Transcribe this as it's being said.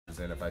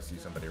in if I see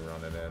somebody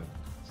running in.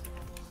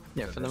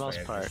 Yeah, So for the this most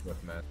way I part. just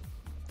with Matt.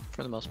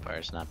 For the most part,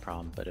 it's not a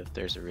problem, but if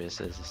there's a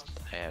resist,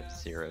 I have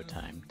 0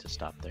 time to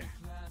stop there.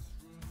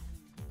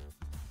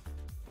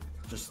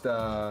 Just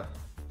Hug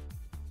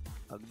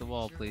the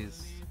wall,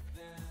 please.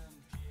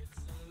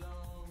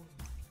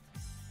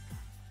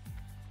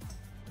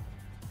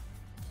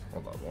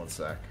 hold on one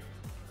sec.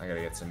 I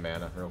gotta get some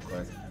mana real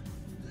quick.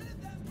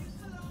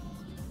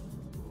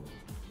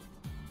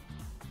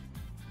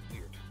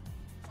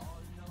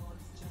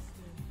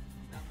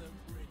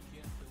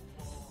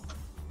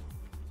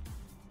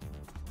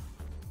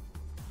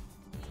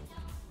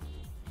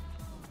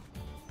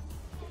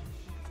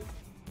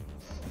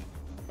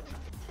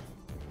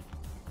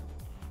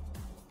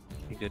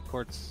 You good,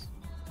 Quartz?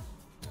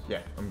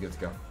 Yeah, I'm good to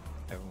go.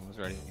 Everyone was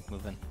ready.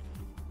 Move in.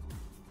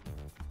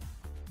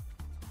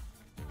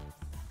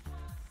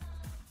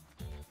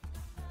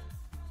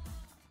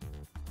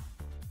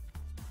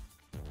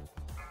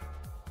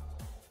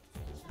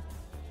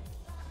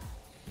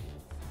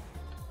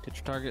 Get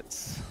your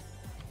targets.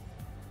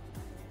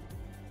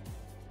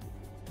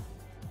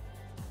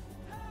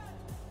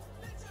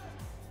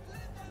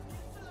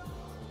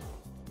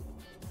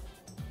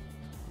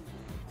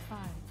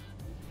 Five,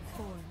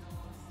 four,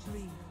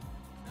 three,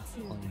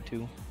 two, Pulling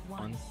 2,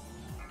 1.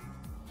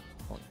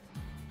 Pulling.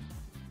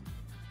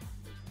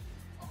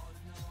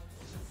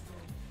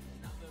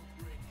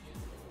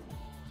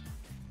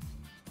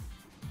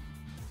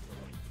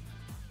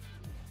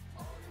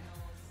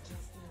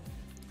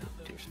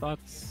 To your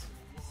spots.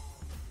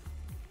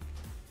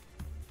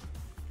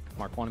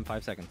 Mark 1 in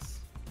 5 seconds.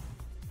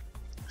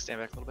 Stand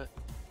back a little bit.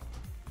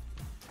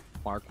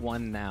 Mark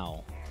 1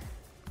 now.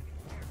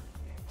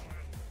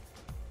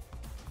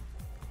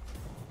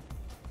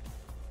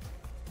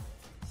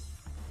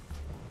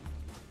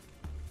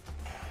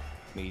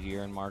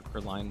 Meteor and Mark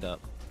are lined up.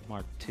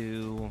 Mark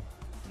 2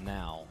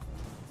 now.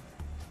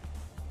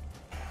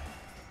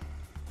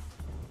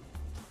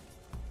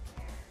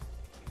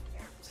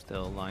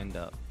 Still lined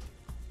up.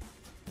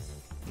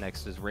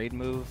 Next is raid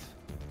move.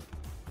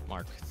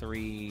 Mark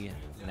 3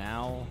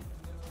 now.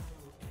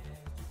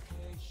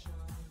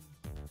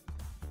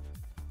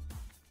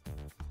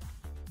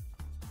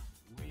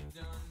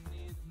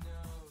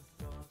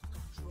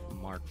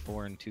 Mark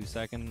 4 in 2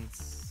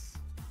 seconds.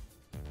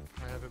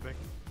 I have it big.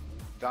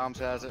 Doms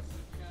has it.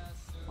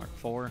 Mark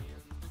 4.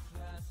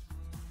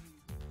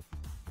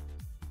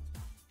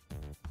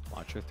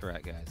 Watch your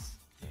threat, guys.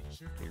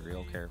 Be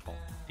real careful.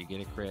 If you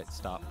get a crit,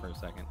 stop for a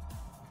second.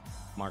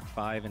 Mark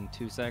 5 in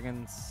 2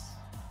 seconds.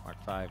 Mark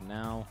 5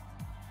 now.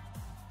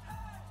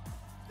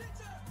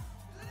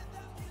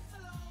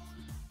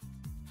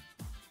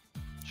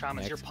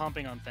 Shamans, you're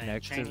pumping on things.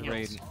 Next Chain is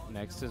raid. heals.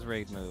 Next is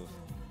raid move.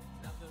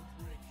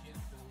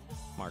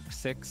 Mark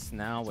 6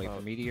 now. Wait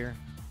for meteor.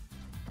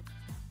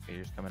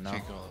 Meteor's coming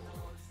now.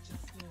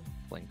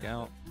 Blink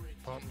out.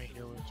 Pump me,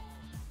 healers.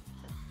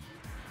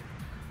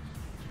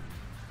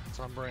 It's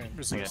on brand.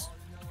 Resist.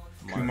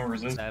 Mark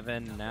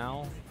 7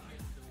 now.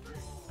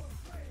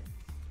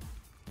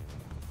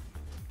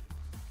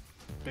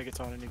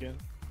 Bigoton in again.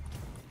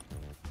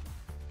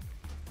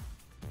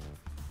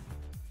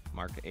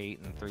 Mark 8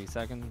 in 3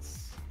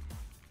 seconds.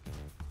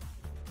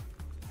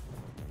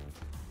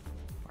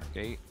 Mark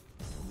 8.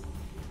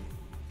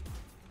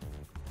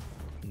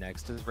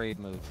 Next is raid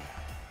move.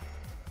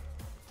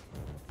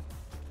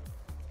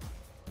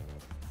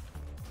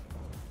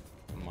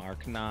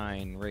 Mark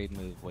 9, raid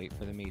move. Wait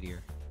for the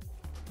meteor.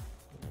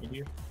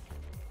 Meteor.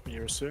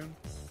 Meteor soon.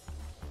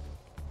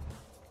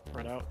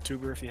 Run out.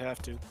 Tuber if you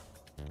have to.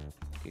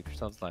 Keep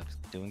yourselves left.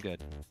 Doing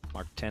good.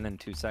 Mark 10 in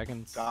 2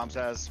 seconds. Doms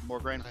has more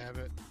grain. I have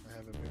it. I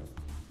have it big.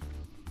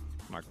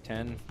 Mark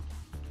 10.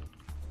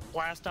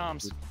 Blast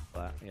Doms.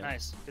 Flat, yep.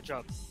 Nice. Good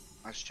job.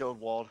 I shield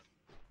walled.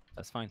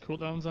 That's fine.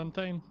 Cooldowns on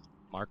Thane.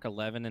 Mark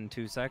 11 in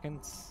 2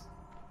 seconds.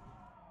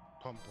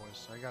 Pump,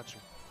 boys. I got you.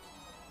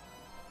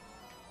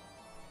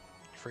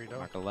 Freed up.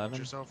 Mark 11. Watch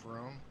yourself,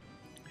 Rome.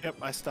 Yep,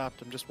 I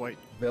stopped. I'm just waiting.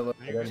 Villa,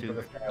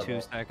 Two,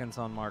 2 seconds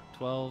on Mark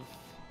 12.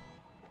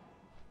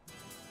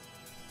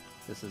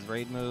 This is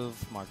raid move.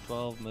 Mark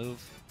 12,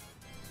 move.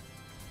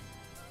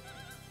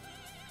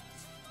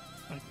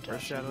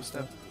 First shadow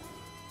step.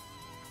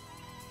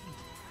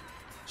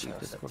 Keep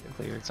this book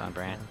clear. It's on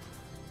brand.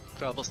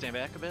 Trouble, stand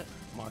back a bit.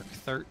 Mark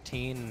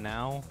 13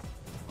 now.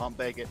 Pump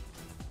bake it.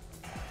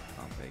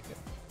 I'll take it.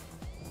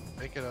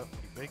 Bake it up.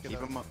 Bake it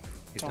Keep up. him up.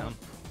 He's Taunt. down.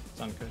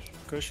 It's on Kush.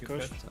 Kush,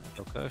 Kush.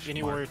 Go Kush.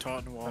 Any Mark. warrior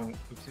taunting wall.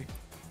 Oopsie.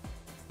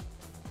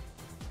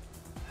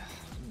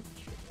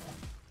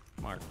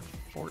 Mark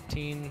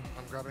 14.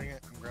 I'm grabbing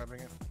it. I'm grabbing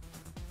it.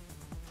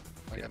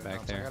 I Get got it, back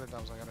Doms. there. I got it,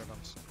 Doms. I got it,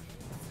 Doms.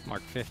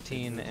 Mark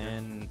 15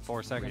 in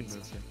 4 seconds.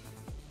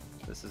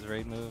 This is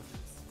raid move.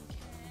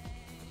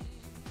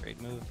 Raid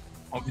move.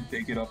 I'll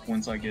take it up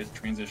once I get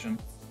transition.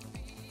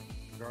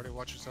 You already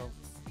watch yourself.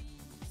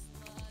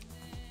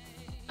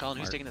 Colin,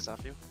 who's Mark. taking this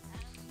off you?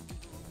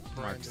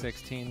 Mark Blind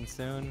 16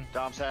 soon.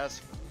 Doms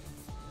has.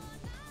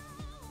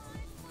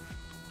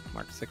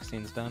 Mark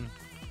 16's done.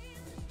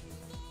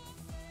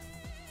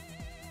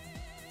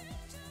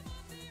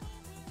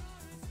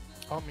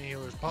 Pump me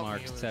healers, pump Mark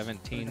me healers.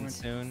 17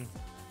 soon.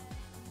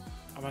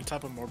 I'm on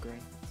top of more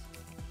grain.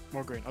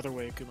 More grain. Other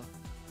way, Kuma.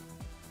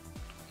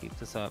 Keep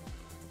this up.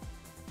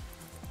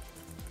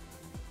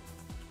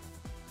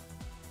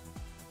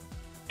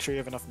 Make sure you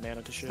have enough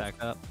mana to shift. Stack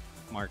up.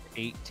 Mark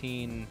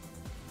 18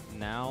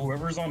 now.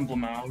 Whoever's on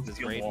Blamau, This is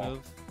heal raid wall.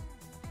 move.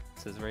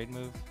 This is raid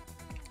move.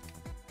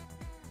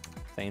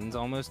 Thane's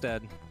almost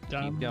dead.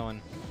 Done. Keep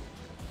going.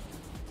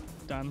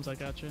 Dimes, I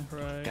got you.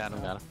 Right. Got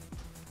him.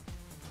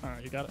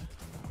 Alright, you got it.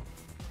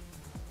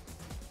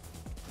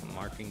 I'm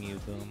marking you,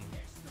 boom.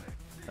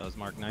 That was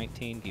mark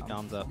 19. Keep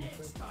Doms up.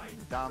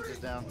 Doms is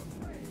down.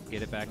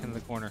 Get it back into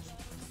the corner.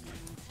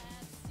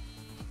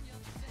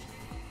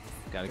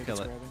 Gotta Think kill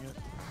it's it. grabbing it.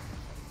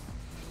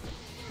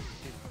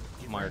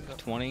 Keep Mark brand up.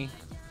 20.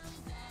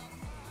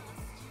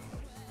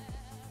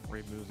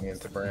 Moving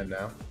into brand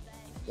now.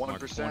 Mark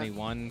 1%.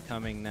 21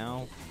 coming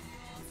now.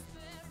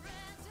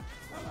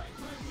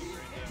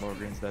 More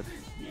green's dead.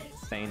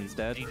 Thane's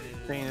dead.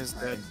 Thane is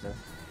dead.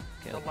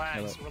 Kill it,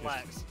 Relax, kill it.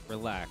 relax.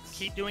 Relax.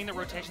 Keep doing the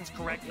rotations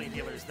correctly,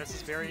 healers. This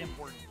is very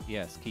important.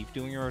 Yes, keep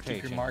doing your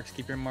rotation. Keep your marks.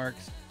 Keep your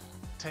marks.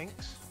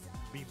 Tanks,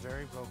 be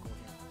very vocal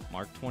here.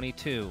 Mark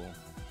 22.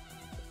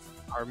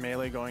 Are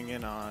melee going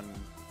in on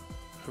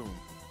whom?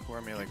 Who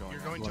are melee going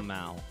You're on? going to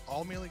Blamau.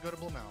 all melee go to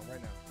Blamau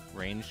right now.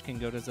 Ranged can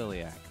go to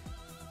Ziliak.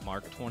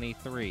 Mark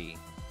 23.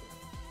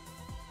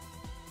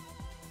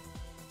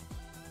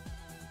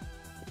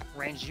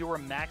 Range, you are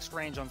max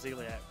range on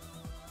Zeliak.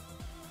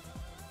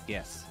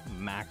 Yes,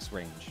 max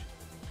range.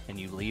 And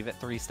you leave at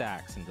 3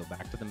 stacks and go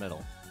back to the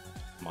middle.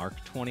 Mark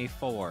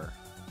 24.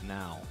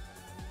 Now.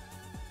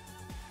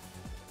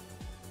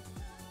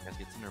 Guys,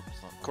 get some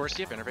 100%. Course,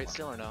 do you have Innervate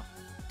still or no?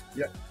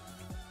 Yep.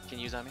 Can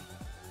you use on me?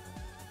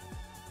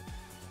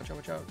 Watch out,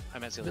 watch out.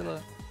 I'm at Zilla.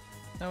 Zilla.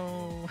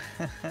 No.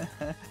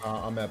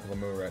 I'm at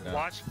Blamu right now.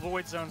 Watch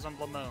void zones on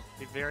Blamo.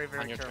 Be very,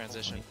 very On your careful.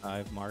 transition.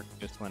 25. Mark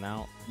just went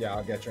out. Yeah,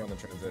 I'll get you on the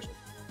transition.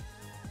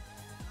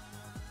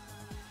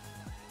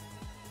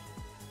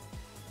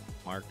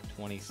 Mark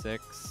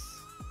 26.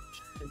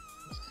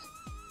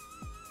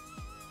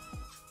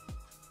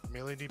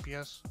 Melee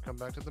DPS, come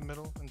back to the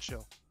middle and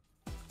chill.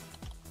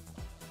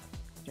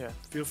 Yeah,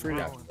 feel free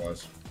Yeah, to. it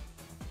was.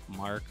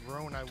 Mark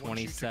Rowan, I want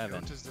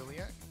 27. you to go to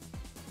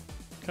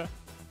Ziliak.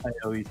 I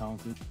know you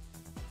talented.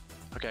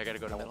 Okay, I gotta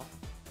go to middle.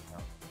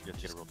 You have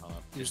to get a real time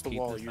up. Use Just the keep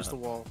wall, this use up. the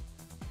wall.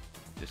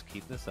 Just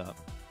keep this up.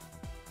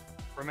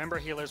 Remember,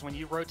 healers, when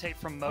you rotate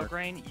from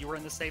Mograine, you are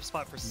in the safe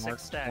spot for 6 Mark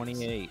stacks.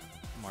 28.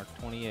 Mark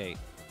 28.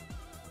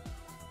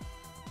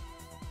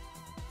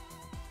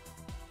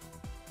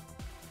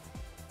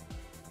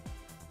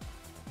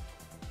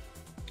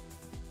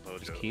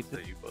 Just keep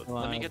it.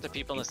 Let me get the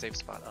people in the safe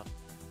spot up.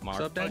 Mark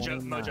What's up, Dan? Mojo,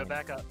 29. Mojo,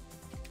 back up.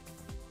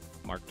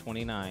 Mark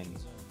 29.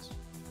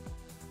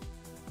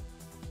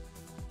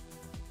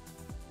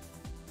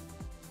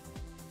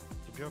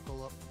 Keep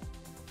Yoko up.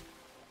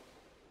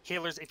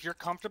 Healers, if you're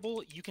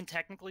comfortable, you can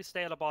technically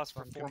stay at a boss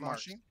for 4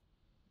 marks. Mashi.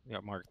 Yeah,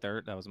 Mark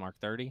 30. That was Mark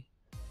 30.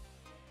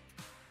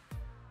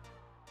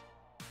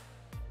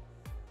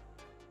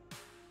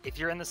 If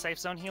you're in the safe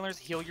zone, healers,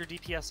 heal your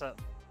DPS up.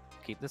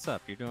 Keep this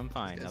up. You're doing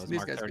fine. That was These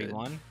Mark guys good.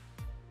 31.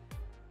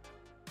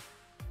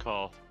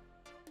 Carl,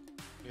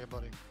 Yeah,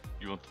 buddy.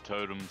 you want the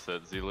totems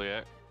at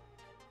Zeliak?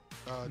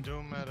 Do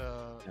them at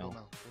No.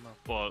 Blamau.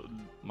 Well,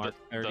 Mark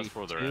that's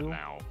where they're at 32.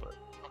 now, but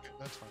Okay,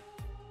 that's fine.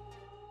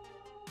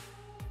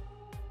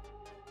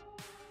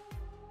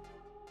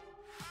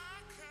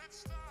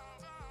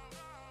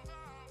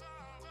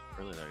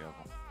 Really, there you go.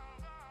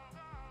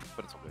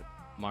 But it's all good.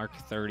 Mark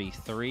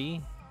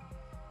 33.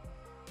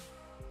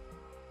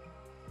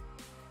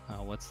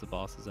 What's the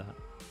boss's at?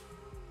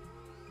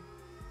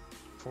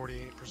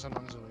 48%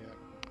 on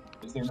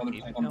Ziliak. Is there another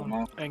Keep tank it on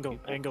going. Blamau?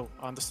 Angle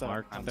on the side.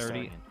 Mark on the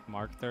 30. side.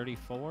 Mark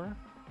 34.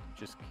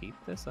 Just keep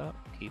this up.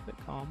 Keep it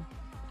calm.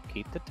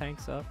 Keep the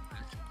tanks up.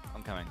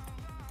 I'm coming.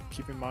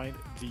 Keep in mind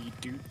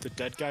the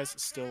dead guys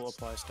still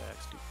apply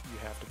stacks. You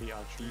have to be on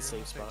You're the in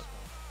safe spot.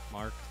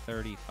 Mark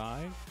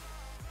 35.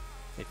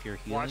 If you're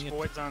Watch healing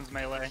void zones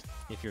melee.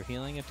 if you're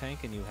healing a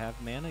tank and you have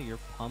mana, you're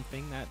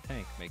pumping that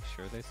tank. Make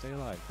sure they stay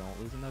alive. Don't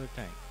lose another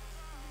tank.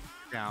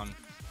 Down.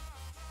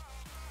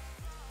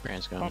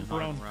 Brand's going. Pump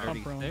prone, Mark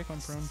pump prone, 36.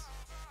 pump prone.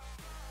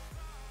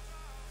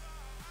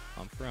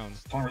 Pump prone.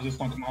 Taunt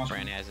resist on Kamashi.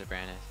 Brand has it,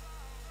 Brand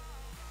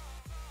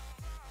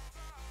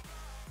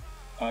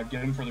has.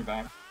 Get him further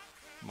back.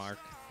 Mark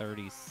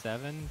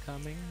 37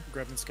 coming.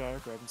 Grabbing Sky,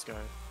 grabbing Sky.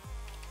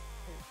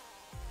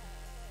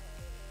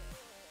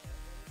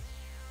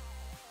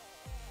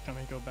 Can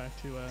we go back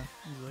to Elia?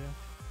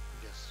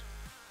 Yes.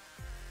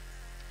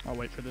 I'll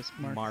wait for this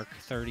mark. Mark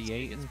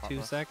 38 in It's 2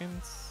 Papa.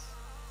 seconds.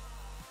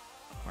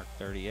 Mark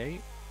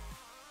 38.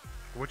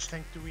 Which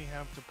tank do we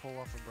have to pull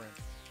off a brand?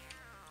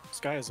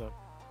 Sky is up.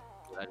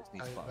 I just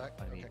need Are you spot. back?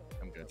 I need. Okay.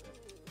 I'm good.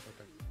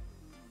 Okay.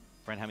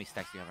 Brent, how many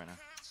stacks do you have right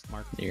now?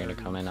 Mark You're gonna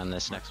 30 come in on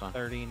this next one.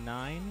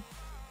 39.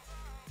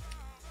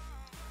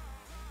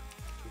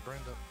 Keep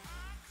brand up.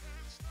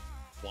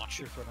 Watch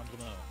your foot on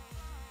Blamo.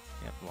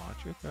 Yep,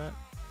 watch your threat.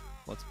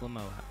 What's Blamo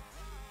at?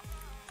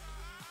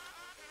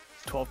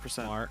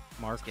 12%.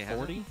 Mark Scan has it?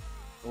 40.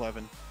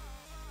 11.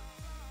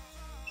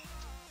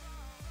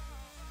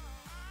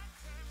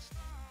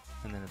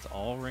 And then it's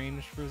all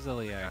ranged for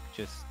Ziliac.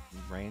 Just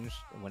range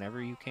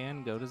whenever you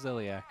can. Go to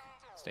Ziliac.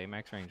 Stay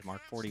max range.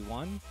 Mark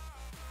 41.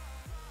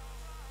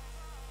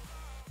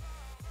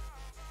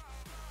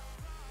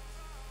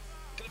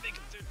 Gonna make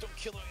him, dude. Don't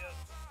kill him yet.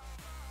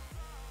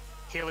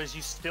 Healers,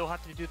 you still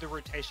have to do the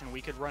rotation.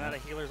 We could run out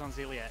of healers on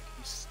Ziliac.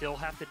 You still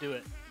have to do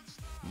it.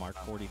 Mark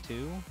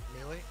 42.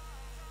 Melee?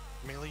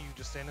 Melee, you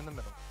just stand in the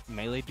middle.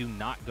 Melee, do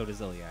not go to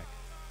Ziliac.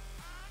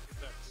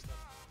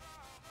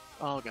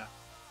 Oh god.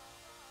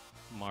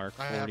 Mark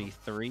I have him.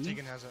 43.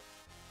 Tegan has it.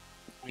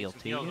 Heal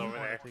Heals Tegan. over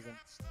there.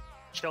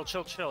 Chill,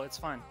 chill, chill. It's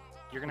fine.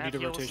 You're We gonna need a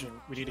have heals. rotation.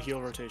 We need a heal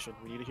rotation.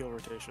 We need a heal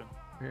rotation.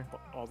 Here.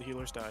 All the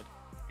healers died.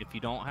 If you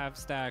don't have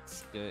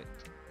stacks, get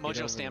Mojo,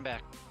 over stand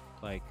back.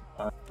 Like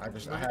I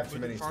have too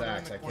many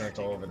stacks. I can't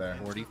go over there.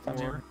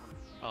 44.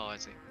 Oh, I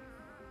see.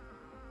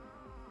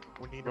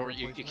 We need Or a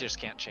you replacement just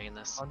can't chain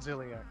this. on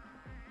Ziliac.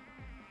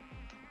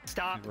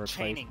 Stop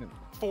chaining.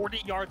 Replacement.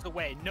 40 yards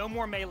away. No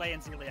more melee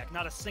in Ziliac.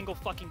 Not a single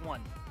fucking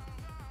one.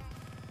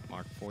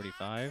 Mark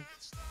 45.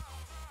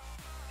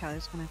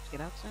 Callie's gonna have to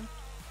get out soon.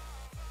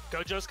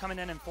 Gojo's coming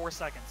in 4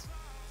 seconds.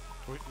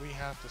 We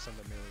have to send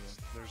a melee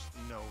in. There's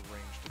no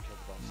range to kill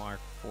the boss. Mark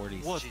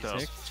 46. What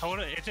the?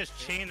 Totem, it just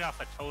chained off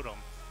a totem.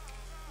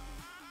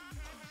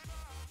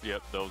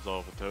 Yep, that was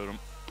off a totem.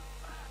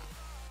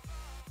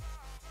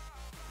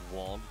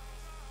 Walled.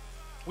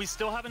 We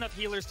still have enough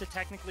healers to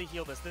technically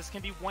heal this. This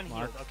can be one heal,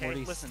 Mark okay?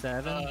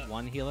 47. Listen.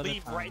 One heal at a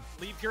Leave time. right.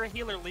 Leave. If you're a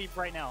healer, leave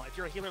right now. If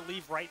you're a healer,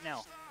 leave right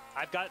now.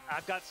 I've got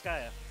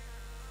Skya.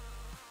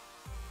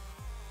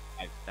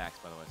 I have stacks,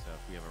 by the way, so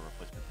if we have a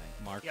replacement tank.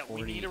 Mark Yeah,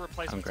 40. we need a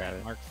replacement grab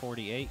tank. it. Mark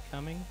 48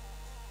 coming.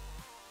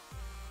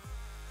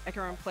 I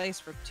can replace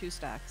for 2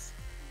 stacks.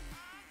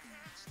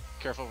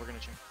 Careful, we're gonna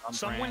chain.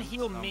 Someone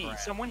heal me. Brand.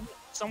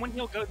 Someone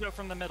heal Gojo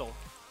from the middle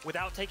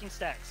without taking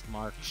stacks.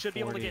 Mark You should be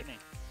able to get me.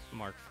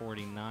 Mark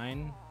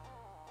 49.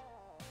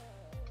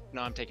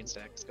 No, I'm taking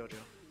stacks. Gojo.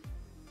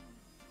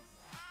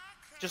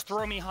 Just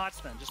throw me hots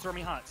then. Just throw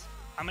me hots.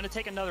 I'm gonna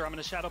take another. I'm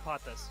gonna shadow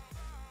pot this.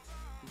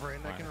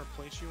 Brand, I can Alright.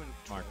 replace you in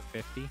 12. Mark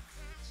 50.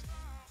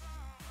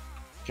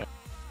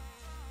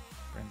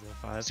 Brand's at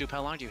 5. Soup,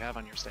 how long do you have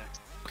on your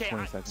stacks? Okay,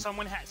 20 seconds.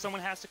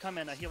 someone has to come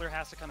in. A healer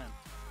has to come in.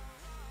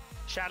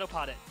 Shadow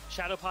pot it.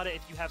 Shadow pot it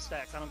if you have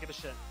stacks. I don't give a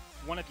shit.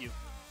 One of you.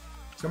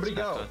 Somebody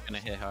This go. next one's gonna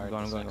hit hard. I'm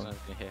going, This I'm next going. one's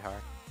gonna hit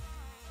hard.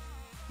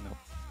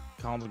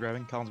 Colin's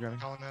grabbing. Colin's grabbing.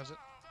 Colin has it.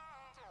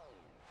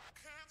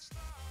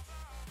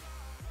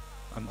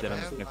 I'm dead I on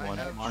the have- second I one.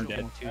 have I'm shield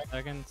dead. wall. 2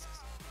 seconds.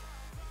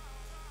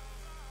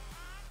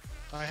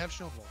 I have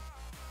shield wall.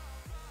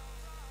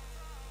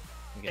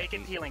 We got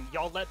Bacon eight. healing.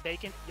 Y'all let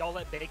Bacon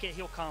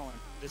heal Colin.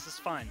 This is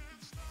fine.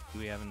 Do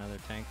we have another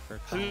tank for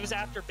Who's Colin?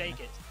 after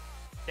Bacon?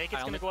 Bacon's I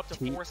gonna only- go up to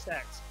 4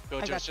 stacks. I Gojo,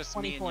 got it's just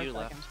me and 24 you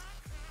seconds. left.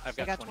 I've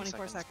I got, got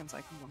 24 seconds.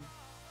 I can go.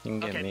 You can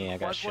get Okay, me. I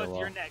got shield Wuzwuz, wall.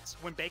 you're next.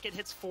 When Bacon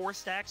hits 4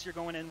 stacks, you're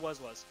going in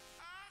Wuzwuz.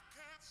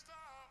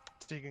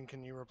 Tegan,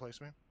 can you replace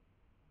me?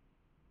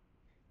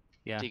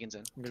 Yeah. Tegan's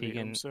in. I'm gonna be home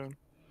Tegan, soon.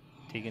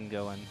 Tegan,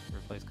 go and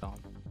replace Colin.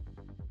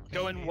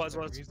 Go in He's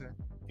there, Wuzwuz. He's there.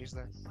 He's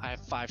there. I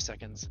have 5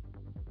 seconds.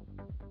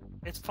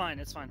 It's fine.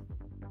 It's fine.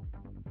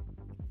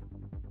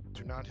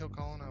 Do not heal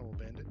Colin. I will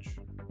bandage.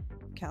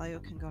 Callio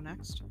can go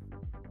next.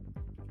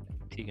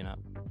 Tegan up.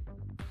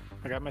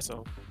 I got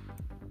myself.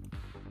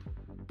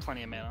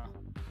 Plenty of mana.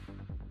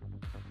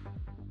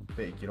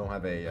 Fake, you don't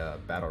have a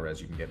battle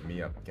res you can get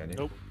me up, can you?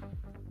 Nope.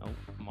 Oh,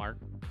 Mark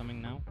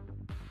coming now.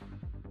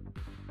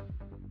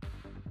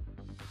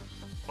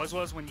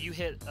 Wuzwuz, when you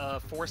hit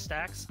 4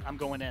 stacks, I'm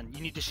going in.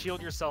 You need to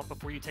shield yourself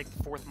before you take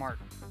the 4th mark.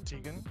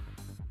 Tegan,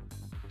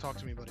 talk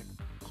to me, buddy.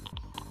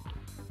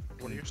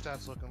 What are your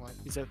stats looking like?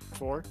 He's at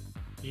 4.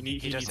 He just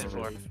needs hit a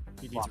 4. relief.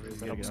 He needs a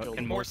relief. I almost killed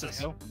Can him.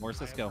 Morsis go? I Morsis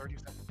have go. 30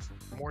 seconds.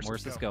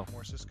 Morsis go.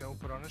 Morsis go.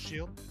 Put on a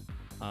shield.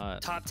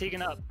 Top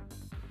Tegan up.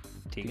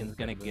 Tegan's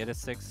gonna get a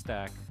 6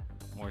 stack.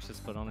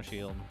 Morsis put on a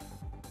shield.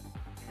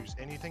 Use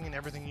anything and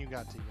everything you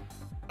got, Tegan.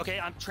 Okay,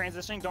 I'm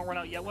transitioning. Don't run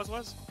out yet,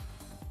 Wuzwuz.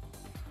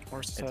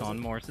 Morsis It's has on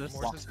it. Morsis.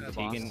 Morsis has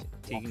Tegan,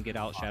 Tegan, get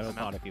out Shadow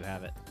Pot if you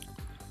have it.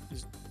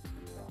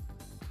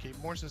 Keep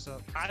Morsis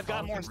up. I've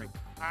got Colin more. can-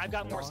 I've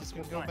got more. Colin's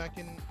gonna go back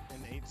in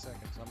 8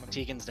 seconds.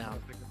 Tegan's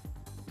down.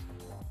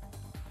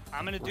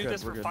 I'm gonna do We're good,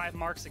 this we're for good. 5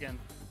 marks again.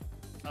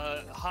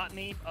 Hot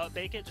me,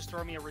 bake it. Just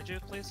throw me a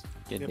rejuve, please.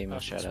 Get Yep, Demo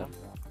after this Shadow. one.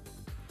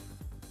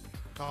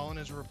 Colin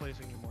is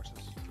replacing you,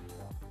 Morsis.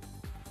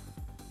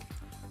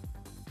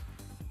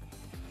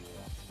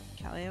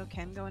 Callio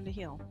can go into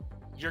heal.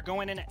 You're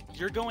going in.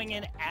 You're going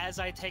in as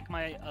I take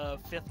my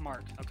 5th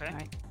mark. Okay.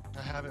 Alright.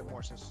 I have it,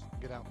 Morsis.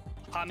 Get out.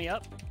 Hot me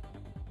up.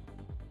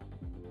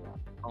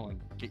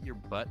 Colin, get your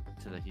butt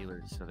to the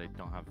healers so they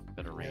don't have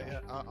better range. Yeah,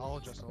 I'll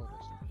adjust all of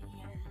this.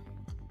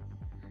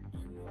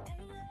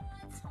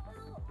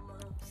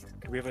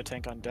 Do we have a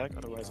tank on deck?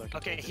 Otherwise, I can.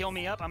 Okay, take it. heal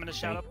me up. I'm gonna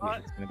shadow Thank you.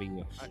 pot. It's gonna be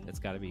you. It's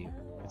gotta be you.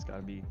 It's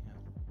gotta be.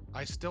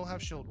 I still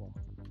have shield wall.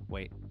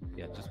 Wait.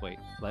 Yeah, just wait.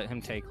 Let him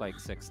take like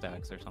 6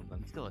 stacks or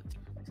something. Still,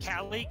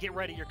 Callie, get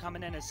ready. You're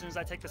coming in as soon as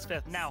I take this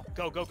 5th. Now,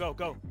 go, go, go,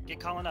 go. Get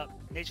calling up.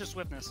 Nature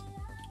swiftness.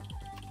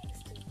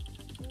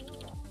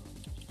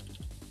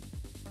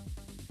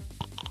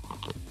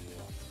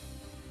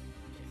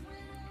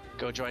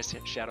 Go Joyce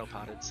hit shadow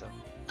potted, so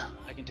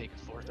I can take a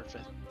 4th or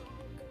 5th.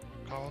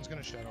 Colin's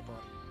gonna shadow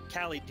pot.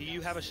 Callie, do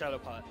you have a shadow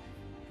pot?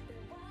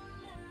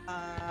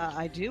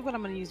 I do, but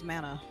I'm gonna use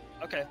mana.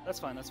 Okay, that's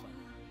fine. That's fine.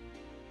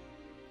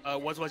 You're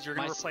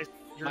gonna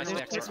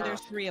replace.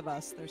 There's 3 of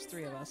us. There's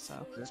 3 of us.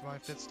 So. That's my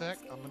 5th stack.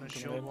 I'm gonna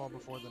shield wall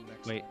before the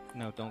next. Wait,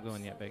 no, don't go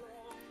in yet, Bake.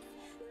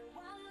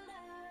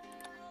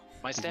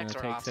 My stacks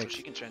are off, so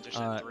she can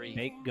transition at 3.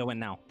 Bake, go in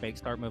now. Bake,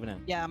 start moving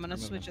in. Yeah, I'm gonna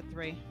switch at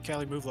 3.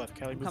 Callie, move left.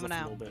 Callie, move Coming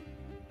left out. a little bit.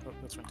 Oh,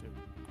 that's fine too.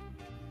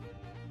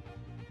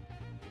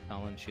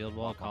 Colin, shield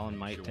wall. Colin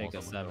might take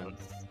a 7.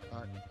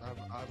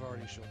 I've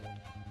already shield walled.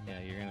 Yeah,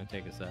 you're gonna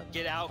take a 7.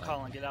 Get out,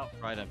 Colin. Get out.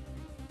 Right up.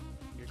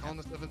 You're calling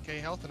the 7k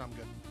health, and I'm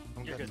good.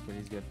 I'm You're good.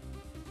 He's good.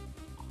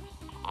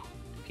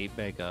 Keep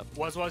Bake up.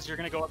 You're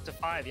gonna go up to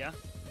 5, yeah?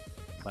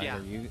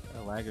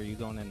 Lag, are you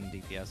going in and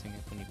DPSing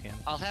it when you can?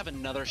 I'll have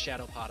another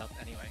shadow pot up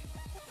anyway.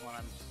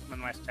 When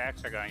my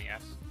stacks are going,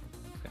 yes.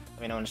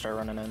 Let me know when to start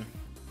running in.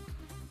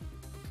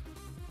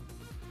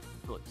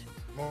 Good.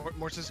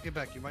 More sis, get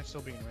back. You might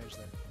still be in range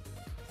there.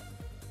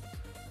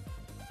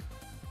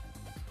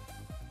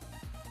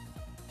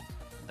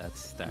 That's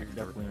stacked.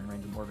 Definitely in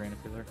range of Morgan if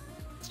you're there.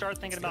 Start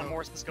thinking about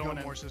Morsis going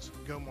in.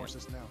 Go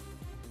Morsis now.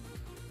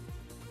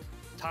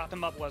 Top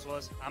him up, Was.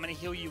 I'm gonna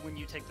heal you when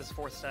you take this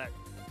 4th stack.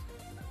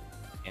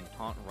 And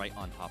taunt right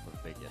on top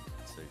of Big It.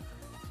 So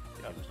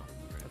the others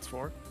don't. That's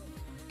 4.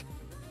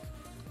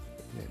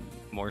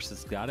 Morse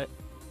has got it.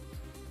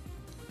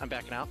 I'm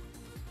backing out.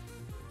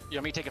 You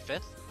want me to take a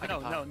 5th?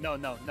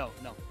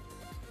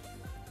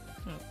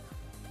 No.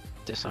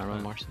 Disarm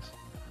on Morses.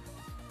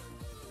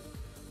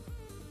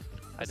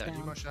 I died.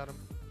 Demo shot him.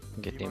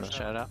 Get Demo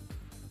shot out.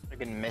 I've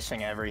been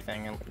missing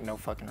everything and no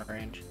fucking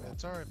range.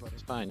 That's alright, buddy.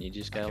 It's fine. You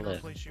just I gotta can live.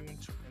 replace you in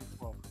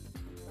 12.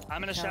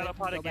 I'm gonna Callie, shadow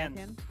pot go back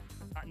again.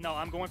 in? No,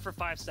 I'm going for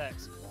 5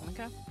 stacks.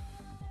 Okay.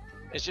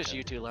 It's just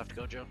you 2 left,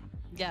 Gojo.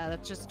 Yeah,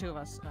 that's just 2 of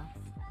us. So.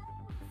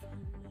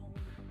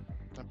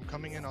 I'm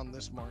coming in on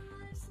this mark.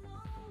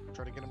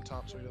 Try to get him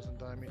top so he doesn't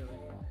die immediately.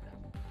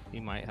 He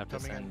might have to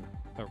Coming send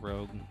a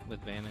rogue with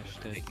Vanish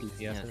to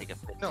DPS it. Take a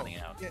 5th No, coming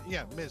out.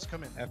 yeah, Miz,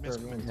 come in. After Miz,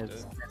 come everyone in.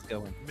 hits.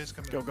 Go in. Miz,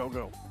 come in. Go, go,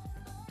 go.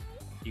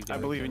 You I got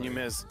it, believe go in you, in.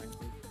 Miz.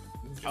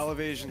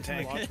 Elevation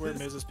tank. Watch where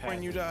Miz is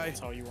When you die.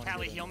 That's how you want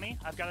Callie, to heal me.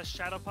 I've got a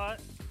shadow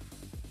pot.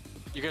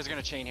 You guys are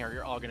gonna chain here.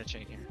 You're all gonna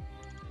chain here.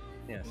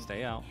 Yeah,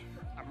 stay out.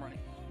 I'm running.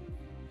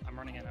 I'm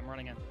running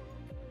in.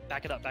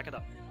 Back it up.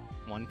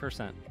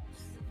 1%.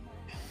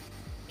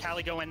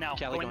 Callie, go in now.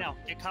 Callie, go in go now.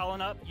 Get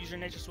Colin up. Use your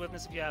nature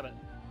swiftness if you have it.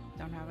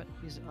 Don't have it.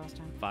 Used it last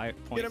time.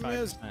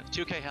 5.5%.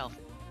 2k health.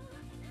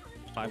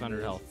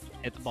 500 health.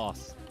 Hit the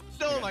boss.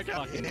 Oh my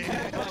god.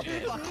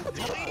 Fucking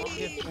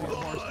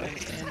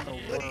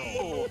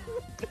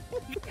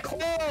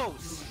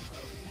Close!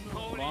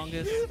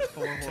 longest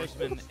 4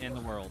 horsemen in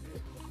the world.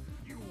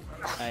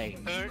 Hey,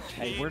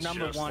 we're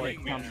number 1 in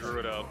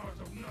something.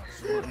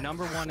 We're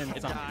number 1 in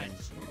something.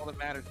 All that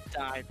matters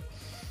died.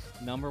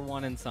 Number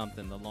 1 in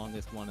something, the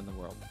longest one in the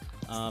world.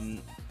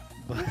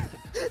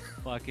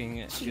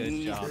 Fucking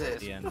good job at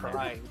the end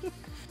there.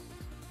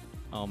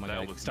 Oh my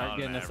god, start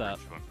getting us up.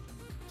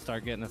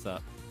 Start getting us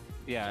up.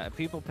 Yeah,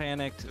 people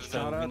panicked, so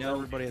Shout we out to know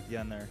everybody at the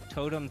end there.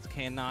 totems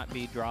cannot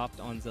be dropped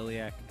on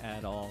Ziliac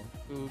at all.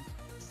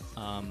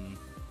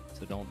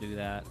 So don't do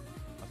that.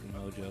 Fucking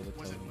Mojo with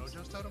Was it totems.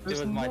 Mojo's totem? It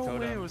was my no totem.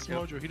 way it was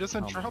Mojo. He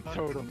doesn't Oh my drop God.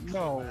 totem.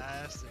 No.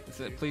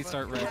 So please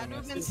start It had to resing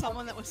have us. been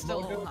someone that was still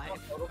alive.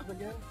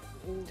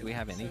 Do we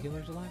have any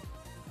healers alive?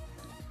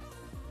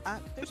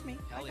 There's me.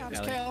 I got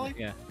Yeah, it.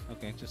 yeah,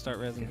 okay, just start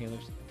resing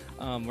healers.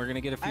 We're gonna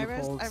get a few I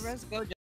pulls. res Gojo.